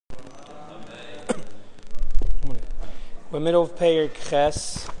We're middle of Perek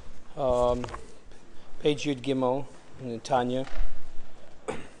Ches, page Yud Gimel in Tanya,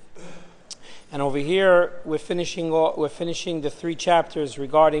 and over here we're finishing the 3 chapters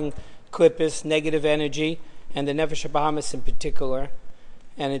regarding Klippus, negative energy, and the Nefesh HaBahamis in particular,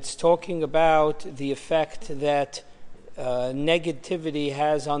 and it's talking about the effect that negativity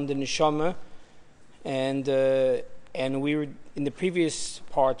has on the neshama, and we were in the previous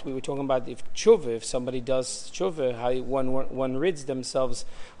part we were talking about if somebody does tshuva, how one rids themselves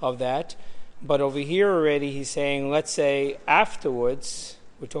of that. But over here already he's saying, let's say afterwards,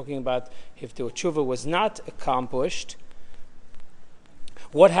 we're talking about if the tshuva was not accomplished,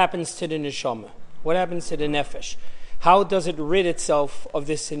 what happens to the neshama? What happens to the nefesh? How does it rid itself of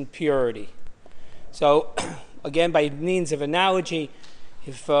this impurity? So, again, by means of analogy,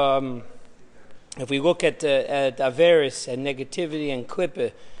 if we look at Averis and negativity and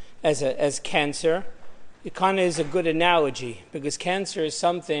Klippe as cancer, it kind of is a good analogy because cancer is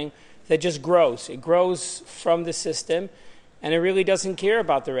something that just grows. It grows from the system and it really doesn't care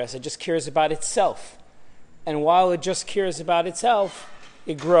about the rest. It just cares about itself. And while it just cares about itself,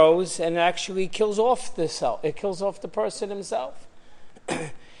 it grows and actually kills off the cell. It kills off the person himself.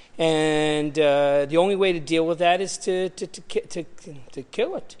 And the only way to deal with that is to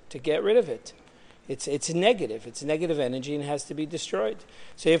kill it, to get rid of it. It's negative. It's negative energy and has to be destroyed.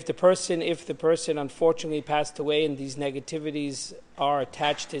 So if the person unfortunately passed away and these negativities are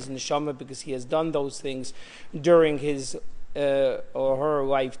attached to his neshama because he has done those things during his or her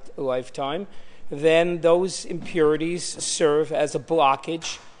lifetime, then those impurities serve as a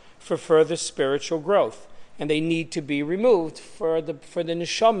blockage for further spiritual growth, and they need to be removed for the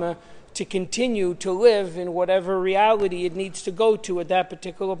neshama to continue to live in whatever reality it needs to go to at that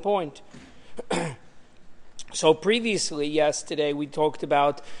particular point. So previously, yesterday, we talked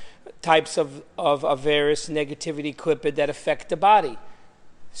about types of various negativity klippah that affect the body.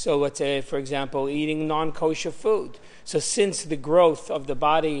 So let's say, for example, eating non-kosher food. So since the growth of the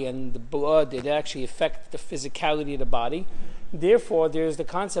body and the blood, it actually affects the physicality of the body, therefore there's the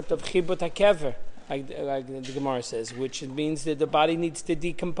concept of chibut hakever, like the Gemara says, which means that the body needs to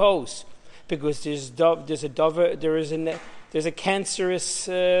decompose because there's a cancerous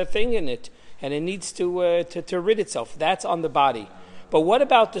thing in it. And it needs to rid itself. That's on the body. But what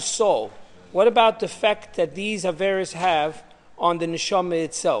about the soul? What about the effect that these Averis have on the neshama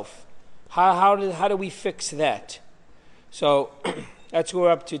itself? How do we fix that? So that's what we're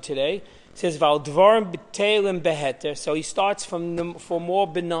up to today. It says Val Dvarim B'Teilim Beheter. So he starts for more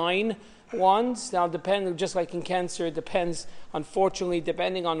benign ones. Now, just like in cancer, it depends. Unfortunately,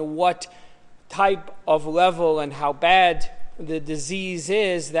 depending on what type of level and how bad the disease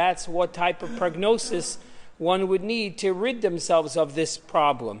is, that's what type of prognosis one would need to rid themselves of this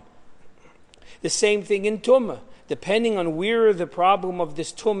problem. The same thing in tumah. Depending on where the problem of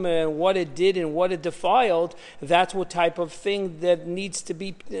this tumah and what it did and what it defiled, that's what type of thing that needs to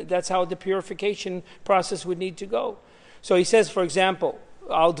be, that's how the purification process would need to go. So he says, for example,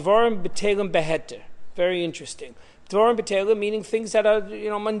 al dvarim b'telim beheter. Very interesting. Dvarim b'telim meaning things that are,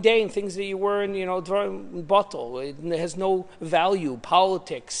 mundane, things that you were in, dvarim bottle. It has no value.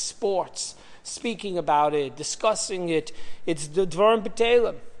 Politics, sports, speaking about it, discussing it. It's the dvarim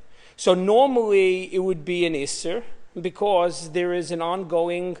b'telim. So normally it would be an isser because there is an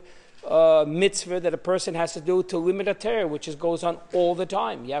ongoing mitzvah that a person has to do to limit a Torah, which goes on all the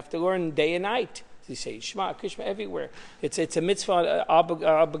time. You have to learn day and night. You say Shema, Kishma everywhere. It's a mitzvah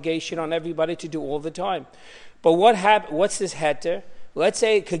obligation on everybody to do all the time. But what's this heter? Let's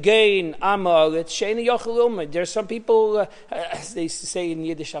say Kagain Amal, it's Shena Yochel Ilma. There are some people, as they say in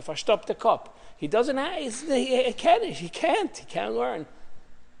Yiddish, stop the cup. He doesn't have, he can't learn.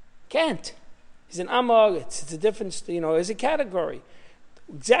 Can't. He's an Amal, it's a different, it's a category.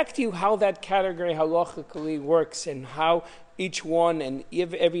 Exactly how that category halachically works and how each one and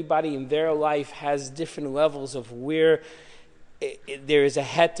everybody in their life has different levels of where there is a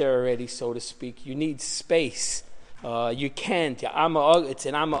heter already, so to speak. You need space. You can't. It's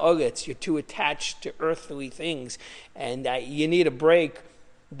an ama'oretz. You're too attached to earthly things, and you need a break.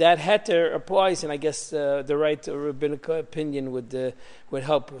 That heter applies, and I guess the right rabbinical opinion would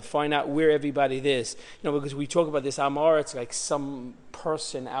help find out where everybody is. Because we talk about this amaretz like some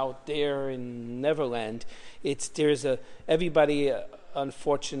person out there in Neverland. Everybody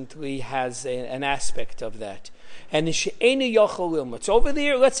unfortunately has an aspect of that. And it's over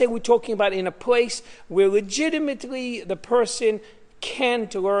there, let's say we're talking about in a place where legitimately the person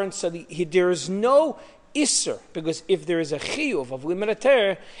can't learn, so there is no isser, because if there is a chiyuv of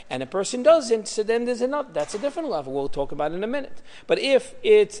limitater and a person doesn't, so then there's enough. That's a different level we'll talk about in a minute. But if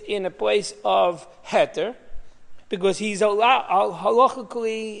it's in a place of heter, because he's allowed,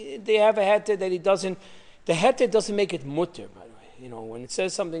 halachically, they have a heter that he doesn't, the heter doesn't make it mutter, by the way. When it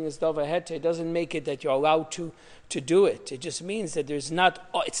says something is dava heter, it doesn't make it that you're allowed to do it. It just means that it's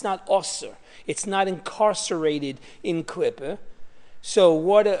not osir. It's not incarcerated in klippah. So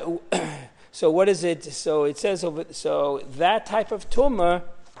what is it? So it says so that type of tumah,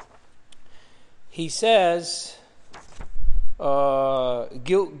 he says, it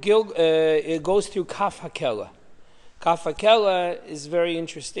goes through kaf hakela. Kaf hakela is very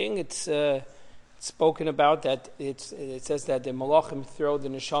interesting. It's spoken about that. It says that the malachim throw the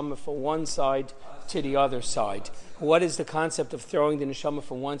neshama from one side to the other side. What is the concept of throwing the neshama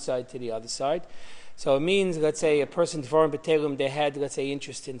from one side to the other side? So it means, let's say, a person Dvarim B'Telem, they had, let's say,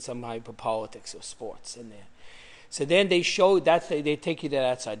 interest in some type of politics or sports in there. So then they show that they take you to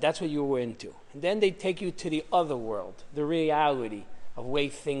that side. That's what you were into. And then they take you to the other world, the reality of the way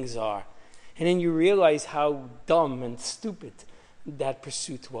things are. And then you realize how dumb and stupid that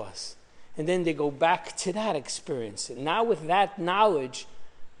pursuit was. And then they go back to that experience. And now with that knowledge,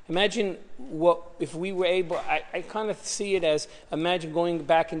 imagine what if we were able, I kind of see it as, imagine going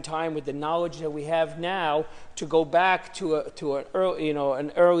back in time with the knowledge that we have now to go back to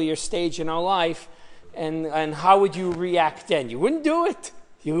an earlier stage in our life, and how would you react then? You wouldn't do it.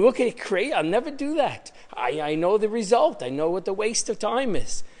 You look at it crazy. I'll never do that. I know the result. I know what the waste of time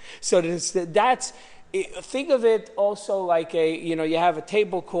is. So that's think of it also like you have a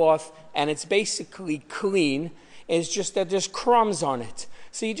tablecloth and it's basically clean. It's just that there's crumbs on it.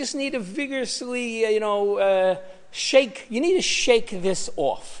 So you just need to vigorously, shake. You need to shake this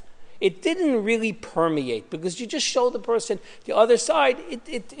off. It didn't really permeate because you just show the person the other side.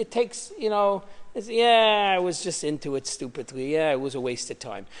 It takes, I was just into it stupidly. Yeah, it was a waste of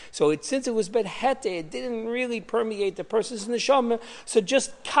time. So since it was bet hete, it didn't really permeate the person's neshama. So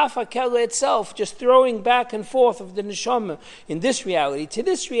just kaf hakela itself, just throwing back and forth of the neshama in this reality to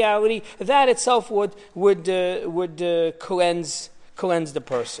this reality, that itself would cleanse the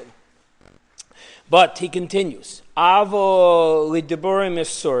person. But he continues, avo lideburim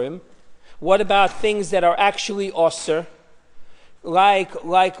esurim. What about things that are actually osir, like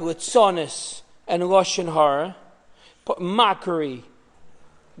litzonis and lashon hara, mockery,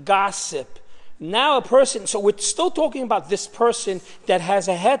 gossip? Now a person. So we're still talking about this person that has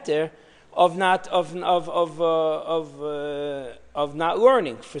a heter of not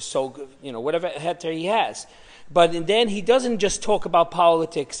learning for whatever heter he has. But then he doesn't just talk about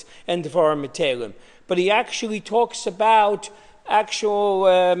politics and Dvarim B'Telem, but he actually talks about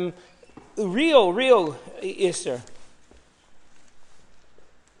actual real Isser.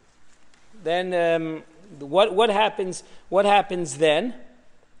 Then what happens? What happens then?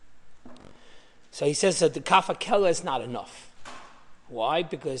 So he says that the kaf hakela is not enough. Why?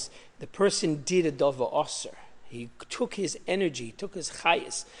 Because the person did a dava osir. He took his energy, he took his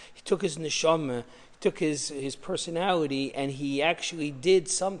chayis, he took his neshama, took his personality, and he actually did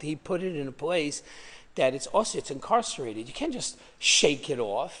something. He put it in a place that it's osir, it's incarcerated. You can't just shake it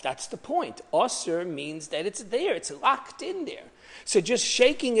off. That's the point. Osir means that it's there, it's locked in there. So just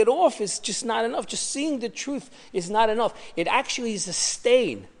shaking it off is just not enough. Just seeing the truth is not enough. It actually is a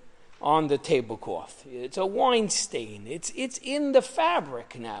stain on the tablecloth. It's a wine stain. It's in the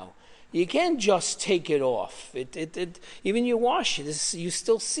fabric now. You can't just take it off. Even you wash it, you're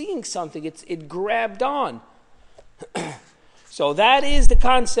still seeing something. It grabbed on. So that is the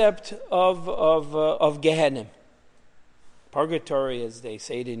concept of Gehenna, purgatory, as they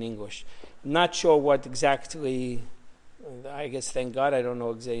say it in English. I'm not sure what exactly. I guess, thank God, I don't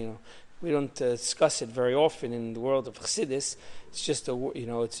know exactly. We don't discuss it very often in the world of Chassidus. It's just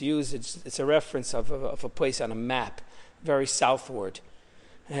it's used. It's a reference of a place on a map, very southward,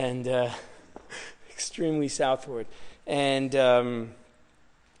 and extremely southward, and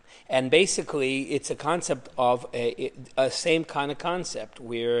basically it's a concept of a same kind of concept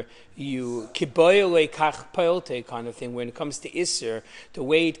where you kiboyle kach pelte kind of thing. When it comes to Isser, the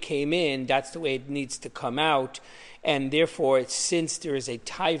way it came in, that's the way it needs to come out. And therefore, since there is a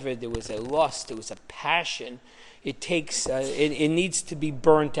taiva, there was a lust, there was a passion, it takes, it needs to be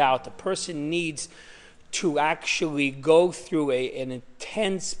burnt out. The person needs to actually go through an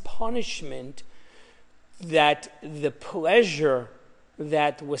intense punishment that the pleasure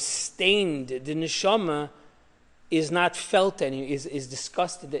that was stained, the neshama, is not felt any, is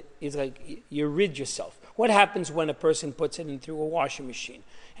disgusted. It's like you rid yourself. What happens when a person puts it in through a washing machine?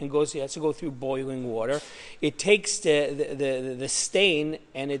 And he has to go through boiling water. It takes the stain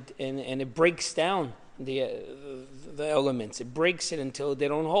and it breaks down the elements. It breaks it until they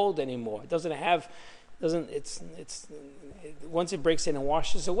don't hold anymore. It doesn't have once it breaks in and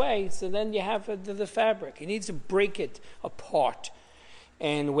washes away, so then you have the fabric. You need to break it apart.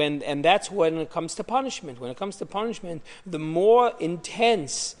 And that's when it comes to punishment. When it comes to punishment, the more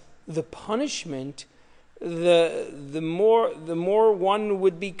intense the punishment, the more one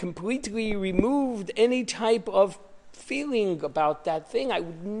would be completely removed any type of feeling about that thing. I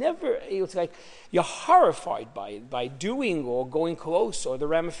would never, it's like you're horrified by it, by doing or going close, or the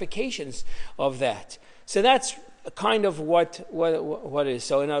ramifications of that. So that's kind of what it is.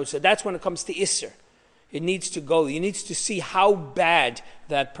 So that's when it comes to Isser. It needs to go. You need to see how bad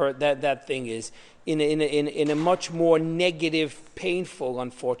that thing is in a much more negative, painful,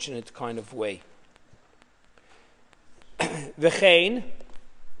 unfortunate kind of way. V'chein,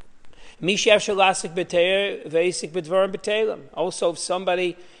 also, if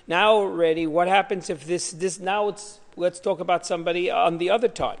somebody now already, what happens if this now let's talk about somebody on the other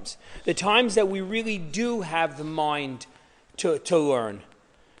times, the times that we really do have the mind to learn.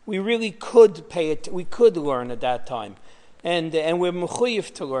 We really could we could learn at that time, and we're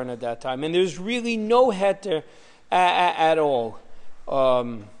mechuyev to learn at that time, and there's really no heter at all.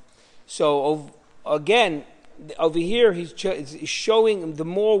 So again, over here he's showing, the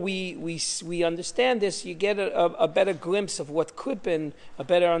more we understand this, you get a better glimpse of what could be, a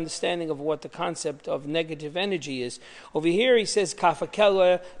better understanding of what the concept of negative energy is. Over here he says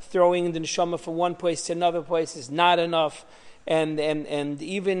kafakela, throwing the neshama from one place to another place is not enough. And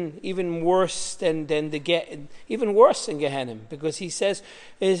even worse than even worse than Gehenim, because he says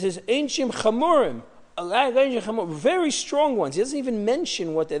it is Einshim Chamurim, very strong ones. He doesn't even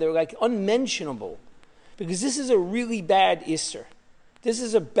mention what they're like, unmentionable, because this is a really bad Isser. This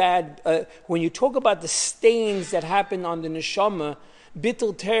is a bad. When you talk about the stains that happen on the neshama,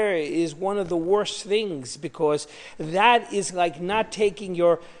 Bittul Terah is one of the worst things, because that is like not taking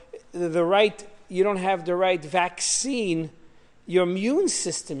the right. You don't have the right vaccine. Your immune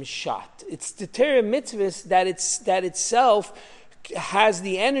system shot. It's the Torah mitzvahs that itself has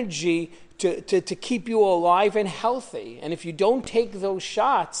the energy to keep you alive and healthy. And if you don't take those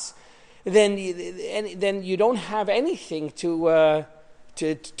shots, then you don't have anything to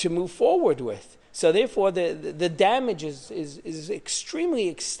move forward with. So therefore, the damage is extremely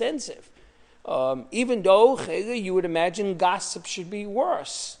extensive. Even though you would imagine gossip should be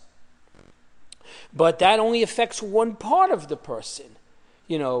worse. But that only affects one part of the person,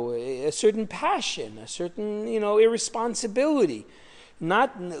 a certain passion, a certain, irresponsibility.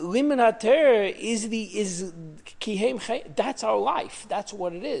 Not liminater is kihem. That's our life. That's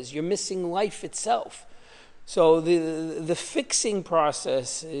what it is. You're missing life itself. So the fixing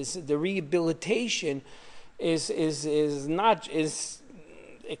process is the rehabilitation is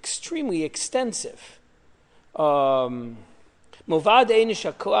extremely extensive. Movad einish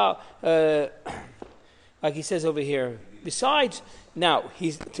haklal, like he says over here. Besides, now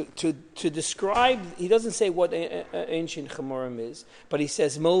he's to describe. He doesn't say what ancient chamurim is, but he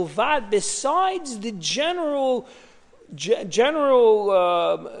says movad. Besides the general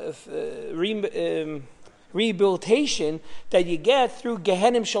rehabilitation that you get through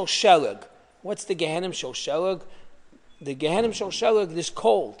Gehenim Shel Shelag. What's the Gehenim Shel Shelag? The Gehenim Shel Shelag is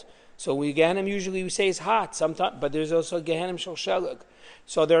cold. So Gehenim usually we say is hot sometimes, but there's also Gehenim Shel Shelag.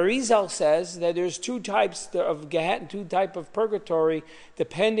 So the Arizal says that there's two types of Gehenim, two type of purgatory,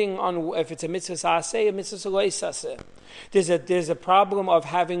 depending on if it's a mitzvah aseh, a mitzvah lo aseh. There's a problem of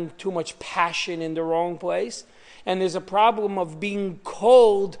having too much passion in the wrong place, and there's a problem of being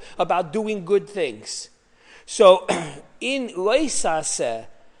cold about doing good things. So in lo aseh,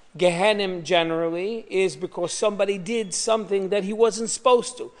 Gehenim generally is because somebody did something that he wasn't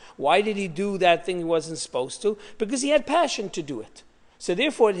supposed to. Why did he do that thing he wasn't supposed to? Because he had passion to do it. So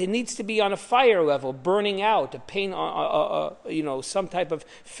therefore, it needs to be on a fire level, burning out, a pain, some type of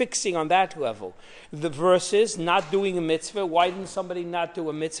fixing on that level. The versus not doing a mitzvah. Why didn't somebody not do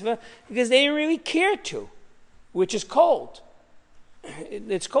a mitzvah? Because they didn't really care to, which is cold.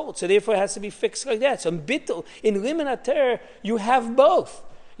 It's cold, so therefore it has to be fixed like that. So in bittul, in liminater, you have both.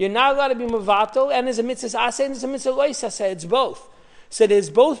 You're not allowed to be mevatel, and there's a mitzvah aseh and there's a mitzvah lo aseh. It's both. So there's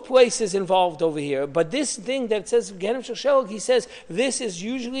both places involved over here. But this thing that says Gehenim Shel Shelag, he says this is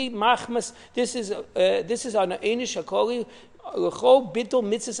usually machmas. This is on einish hakoli l'chol bittul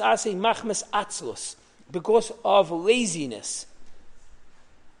mitzvah aseh machmas atzlus, because of laziness.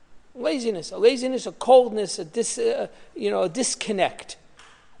 A coldness, a disconnect,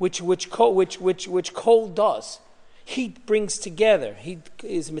 which cold does. Heat brings together. Heat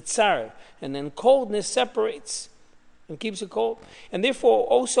is mitzar, and then coldness separates and keeps it cold. And therefore,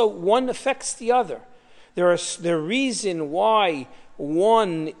 also one affects the other. The reason why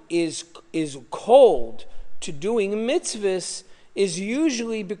one is cold to doing mitzvahs is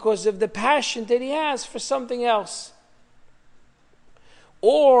usually because of the passion that he has for something else.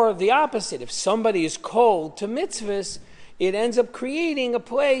 Or the opposite, if somebody is cold to mitzvahs, it ends up creating a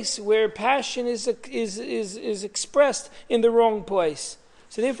place where passion is expressed in the wrong place.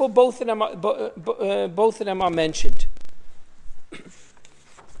 So therefore, both of them are mentioned.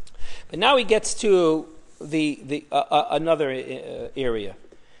 But now he gets to the another area,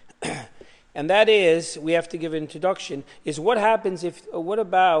 and that is, we have to give an introduction, is what happens what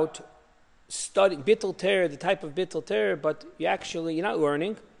about studying Bittul Torah, the type of Bittul Torah, but you're not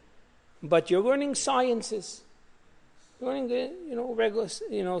learning, but you're learning sciences. You're learning, regular,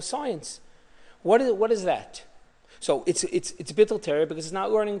 science. What is that? So it's Bittul Torah because it's not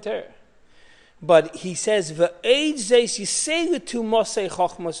learning Torah. But he says, it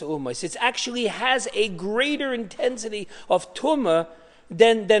actually has a greater intensity of tumah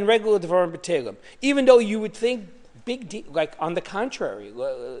than regular Dvarim B'Telem. Even though you would think, like on the contrary,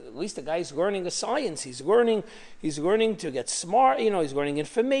 at least the guy's learning a science. He's learning to get smart. He's learning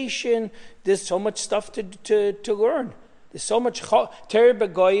information. There's so much stuff to learn. There's so much Torah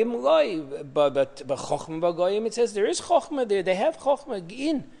b'goyim loy, but chochma b'goyim, it says there is chochma there. They have chochma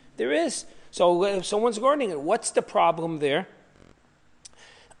in. There is. So if someone's learning it, what's the problem there?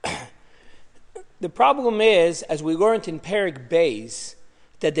 The problem is, as we learned in Perek Beis,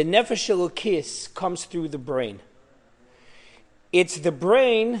 that the Nefesh Elokis comes through the brain. It's the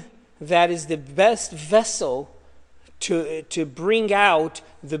brain that is the best vessel to bring out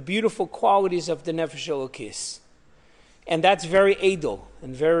the beautiful qualities of the Nefesh Elokis. And that's very edel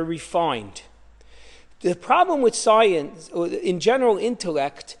and very refined. The problem with science, or in general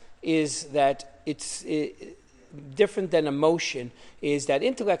intellect, is that it's different than emotion, is that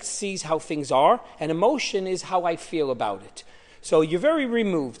intellect sees how things are, and emotion is how I feel about it. So you're very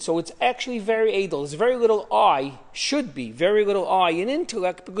removed. So it's actually very edel. There's very little I, should be very little I in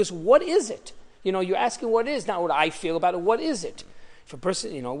intellect, because what is it? You're asking what is, not what I feel about it. What is it? If a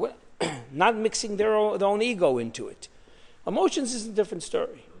person, not mixing their own ego into it. Emotions is a different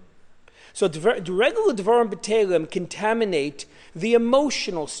story. So the regular Dvarim B'Telem contaminate the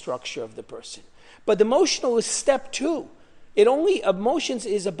emotional structure of the person. But the emotional is step 2. Emotions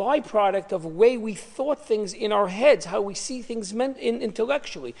is a byproduct of the way we thought things in our heads, how we see things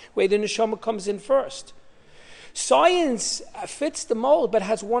intellectually, where the neshama comes in first. Science fits the mold, but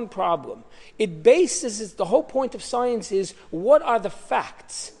has one problem. The whole point of science is, what are the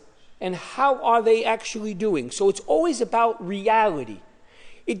facts? And how are they actually doing? So it's always about reality.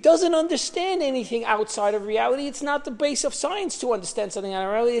 It doesn't understand anything outside of reality. It's not the base of science to understand something out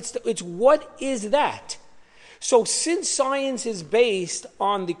of reality. It's what is that? So since science is based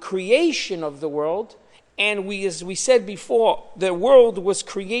on the creation of the world, and as we said before, the world was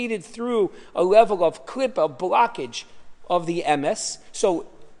created through a level of blockage of the emes. So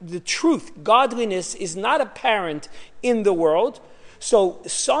the truth, godliness, is not apparent in the world. So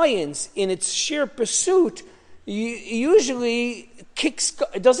science, in its sheer pursuit, usually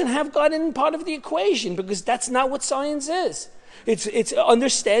doesn't have God in part of the equation, because that's not what science is. It's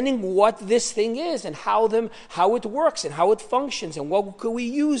understanding what this thing is and how it works and how it functions and what could we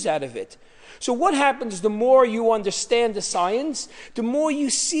use out of it. So what happens, the more you understand the science, the more you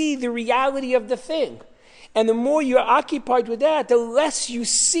see the reality of the thing. And the more you're occupied with that, the less you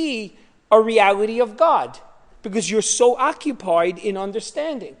see a reality of God, because you're so occupied in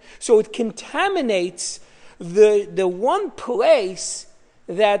understanding. So it contaminates the one place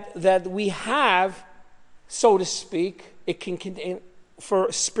that we have, so to speak, it can contain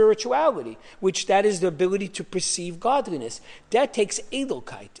for spirituality, which that is the ability to perceive godliness. That takes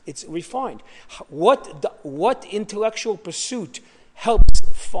edelkeit. It's refined. What intellectual pursuit helps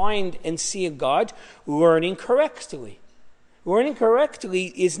find and see a God? Learning correctly. Learning correctly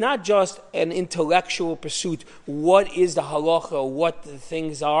is not just an intellectual pursuit. What is the halacha, what the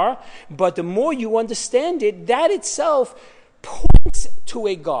things are, but the more you understand it, that itself points to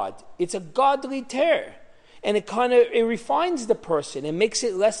a God. It's a godly terror. And it refines the person and makes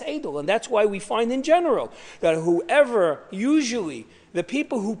it less edel. And that's why we find in general that usually the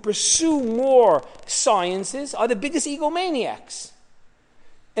people who pursue more sciences are the biggest egomaniacs.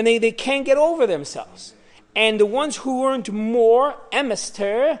 And they can't get over themselves. And the ones who learned more, emes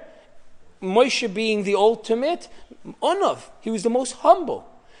Torah, Moshe being the ultimate, Onav, he was the most humble.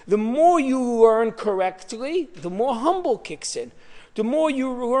 The more you learn correctly, the more humble kicks in. The more you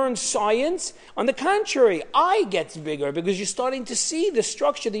learn science, on the contrary, I gets bigger, because you're starting to see the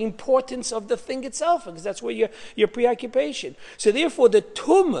structure, the importance of the thing itself, because that's where your preoccupation. So therefore, the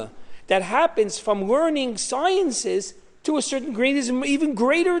tumah that happens from learning sciences To a certain degree, is even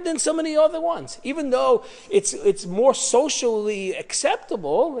greater than some of the other ones. Even though it's more socially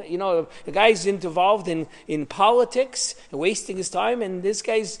acceptable, the guy's involved in politics and wasting his time, and this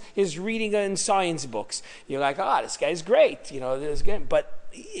guy's is reading in science books. You're like, this guy's great, this guy. But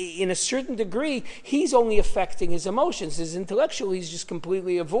in a certain degree, he's only affecting his emotions. His intellectual, he's just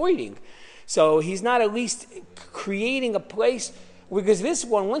completely avoiding. So he's not at least creating a place. Because this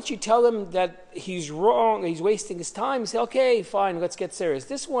one, once you tell him that he's wrong, he's wasting his time, you say, okay, fine, let's get serious.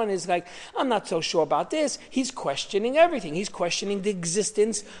 This one is like, I'm not so sure about this. He's questioning everything. He's questioning the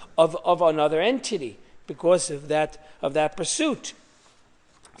existence of another entity because of that pursuit.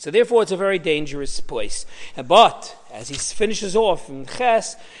 So therefore, it's a very dangerous place. But, as he finishes off in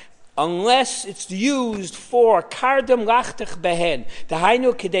Ches, unless it's used for kardam lachtich behen, the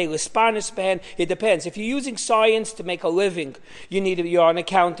hainu kedei lispanis behen, it depends. If you're using science to make a living, you're an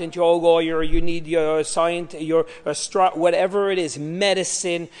accountant, you're a lawyer, you need your science, whatever it is,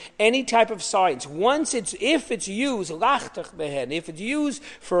 medicine, any type of science. If it's used lachtich behen, if it's used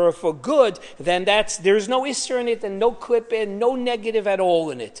for good, then there's no isser in it and no clip in, no negative at all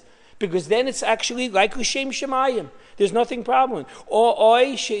in it. Because then it's actually like L'Shem Shemayim. There's nothing problem.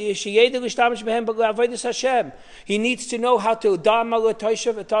 He needs to know how to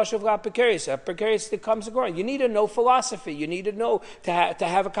precarious that comes across. You need to know philosophy. You need to know to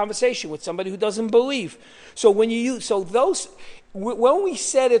have a conversation with somebody who doesn't believe. So when we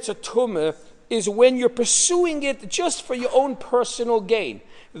said it's a tumah, is when you're pursuing it just for your own personal gain.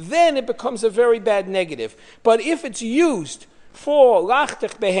 Then it becomes a very bad negative. But if it's used for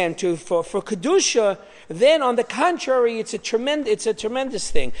lachtich behen, for kedusha, then on the contrary, it's a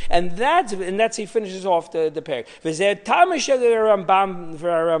tremendous thing, and that's he finishes off the parak.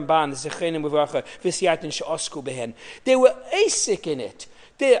 They were asik in it.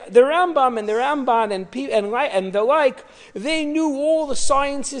 The Rambam and the Ramban and the like, they knew all the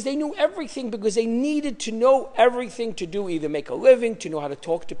sciences, they knew everything because they needed to know everything to do, either make a living, to know how to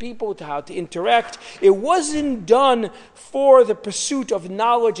talk to people, to how to interact. It wasn't done for the pursuit of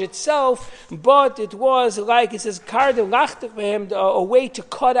knowledge itself, but it was, like it says, a way to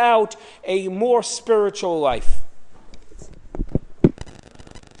cut out a more spiritual life.